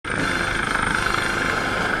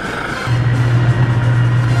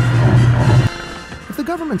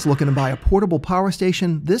government's looking to buy a portable power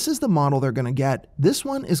station, this is the model they're going to get. This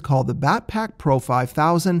one is called the Batt Pro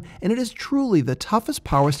 5000, and it is truly the toughest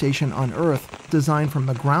power station on Earth, designed from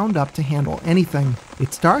the ground up to handle anything.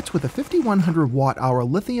 It starts with a 5100 watt-hour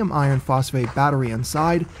lithium iron phosphate battery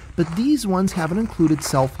inside, but these ones have an included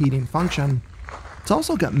self-heating function. It's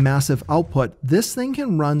also got massive output. This thing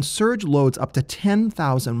can run surge loads up to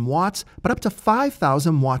 10,000 watts, but up to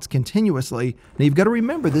 5,000 watts continuously. Now you've got to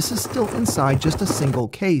remember, this is still inside just a single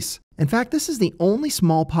case. In fact, this is the only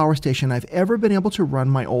small power station I've ever been able to run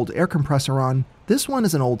my old air compressor on. This one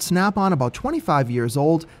is an old Snap-on, about 25 years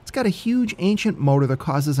old. It's got a huge ancient motor that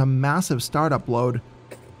causes a massive startup load.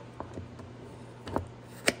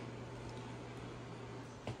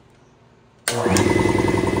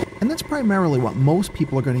 And that's primarily what most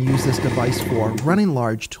people are going to use this device for, running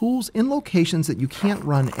large tools in locations that you can't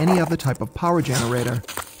run any other type of power generator.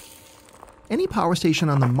 Any power station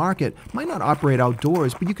on the market might not operate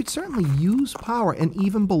outdoors, but you could certainly use power and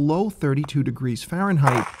even below 32 degrees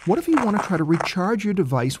Fahrenheit. What if you want to try to recharge your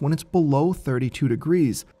device when it's below 32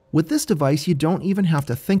 degrees? With this device, you don't even have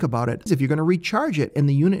to think about it. If you're going to recharge it and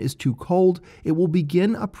the unit is too cold, it will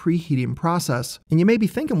begin a preheating process. And you may be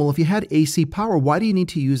thinking, well, if you had AC power, why do you need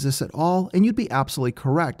to use this at all? And you'd be absolutely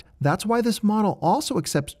correct. That's why this model also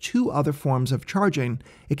accepts two other forms of charging.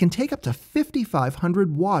 It can take up to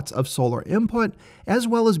 5,500 watts of solar input, as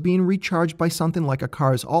well as being recharged by something like a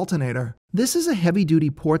car's alternator. This is a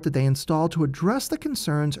heavy-duty port that they installed to address the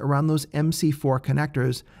concerns around those MC4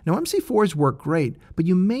 connectors. Now, MC4s work great, but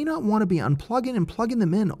you may not want to be unplugging and plugging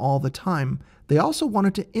them in all the time. They also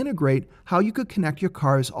wanted to integrate how you could connect your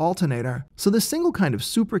car's alternator. So this single kind of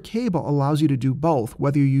super cable allows you to do both.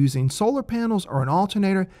 Whether you're using solar panels or an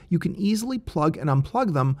alternator, you can easily plug and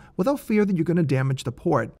unplug them without fear that you're going to damage the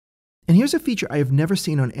port. And here's a feature I have never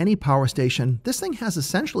seen on any power station. This thing has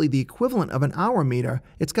essentially the equivalent of an hour meter.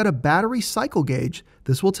 It's got a battery cycle gauge.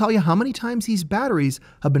 This will tell you how many times these batteries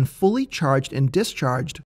have been fully charged and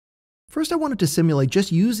discharged. First, I wanted to simulate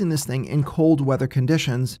just using this thing in cold weather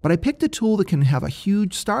conditions, but I picked a tool that can have a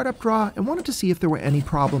huge startup draw and wanted to see if there were any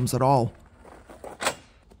problems at all.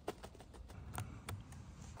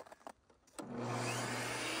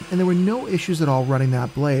 And there were no issues at all running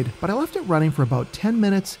that blade, but I left it running for about 10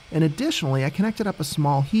 minutes, and additionally I connected up a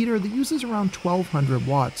small heater that uses around 1200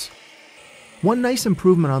 watts. One nice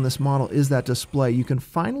improvement on this model is that display. You can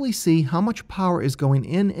finally see how much power is going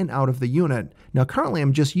in and out of the unit. Now currently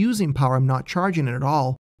I'm just using power, I'm not charging it at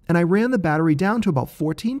all, and I ran the battery down to about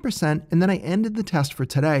 14%, and then I ended the test for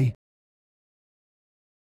today.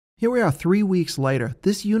 Here we are 3 weeks later.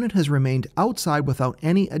 This unit has remained outside without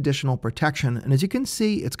any additional protection, and as you can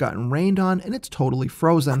see, it's gotten rained on and it's totally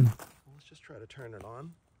frozen. Let's just try to turn it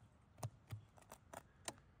on.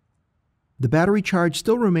 The battery charge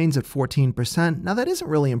still remains at 14%. Now that isn't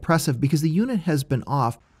really impressive because the unit has been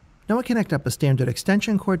off. Now I connect up a standard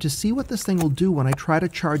extension cord to see what this thing will do when I try to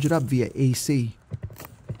charge it up via AC.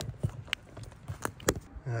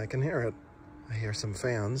 I can hear it. I hear some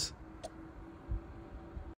fans.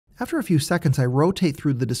 After a few seconds, I rotate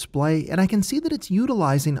through the display and I can see that it's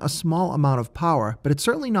utilizing a small amount of power, but it's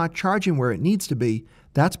certainly not charging where it needs to be.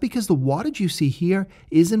 That's because the wattage you see here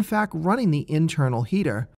is in fact running the internal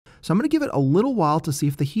heater. So I'm going to give it a little while to see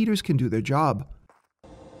if the heaters can do their job.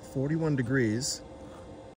 41 degrees.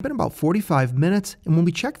 It's been about 45 minutes, and when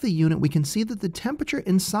we check the unit, we can see that the temperature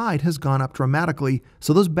inside has gone up dramatically,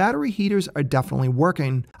 so those battery heaters are definitely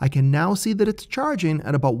working. I can now see that it's charging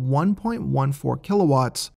at about 1.14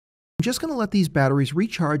 kilowatts. I'm just going to let these batteries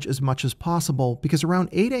recharge as much as possible because around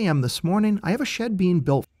 8 a.m. this morning, I have a shed being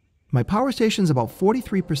built. My power station is about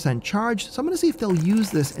 43% charged, so I'm going to see if they'll use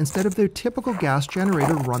this instead of their typical gas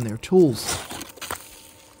generator to run their tools.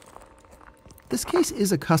 This case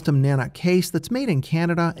is a custom Nana case that's made in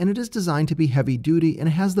Canada, and it is designed to be heavy duty and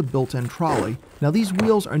it has the built-in trolley. Now these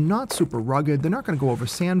wheels are not super rugged, they're not going to go over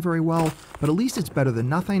sand very well, but at least it's better than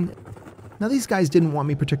nothing. Now these guys didn't want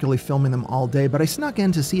me particularly filming them all day, but I snuck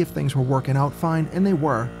in to see if things were working out fine, and they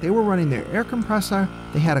were. They were running their air compressor,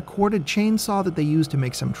 they had a corded chainsaw that they used to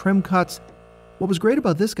make some trim cuts. What was great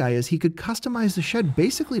about this guy is he could customize the shed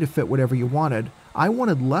basically to fit whatever you wanted. I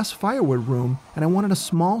wanted less firewood room, and I wanted a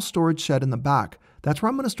small storage shed in the back. That's where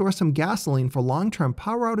I'm going to store some gasoline for long-term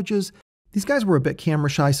power outages. These guys were a bit camera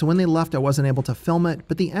shy, so when they left I wasn't able to film it,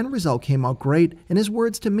 but the end result came out great, and his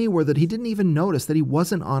words to me were that he didn't even notice that he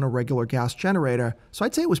wasn't on a regular gas generator, so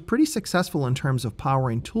I'd say it was pretty successful in terms of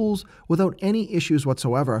powering tools without any issues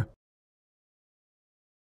whatsoever.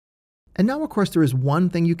 And now, of course, there is one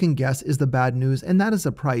thing you can guess is the bad news, and that is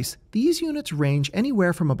the price. These units range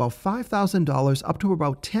anywhere from about $5,000 up to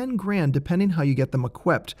about 10 grand, depending how you get them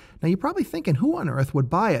equipped. Now, you're probably thinking, who on earth would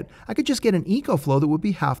buy it? I could just get an EcoFlow that would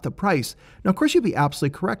be half the price. Now, of course, you'd be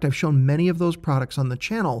absolutely correct. I've shown many of those products on the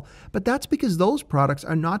channel, but that's because those products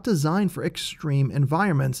are not designed for extreme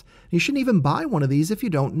environments. You shouldn't even buy one of these if you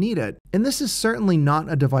don't need it. And this is certainly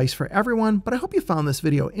not a device for everyone, but I hope you found this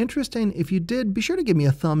video interesting. If you did, be sure to give me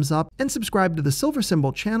a thumbs up and subscribe to the Silver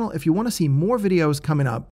Symbol channel if you want to see more videos coming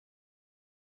up.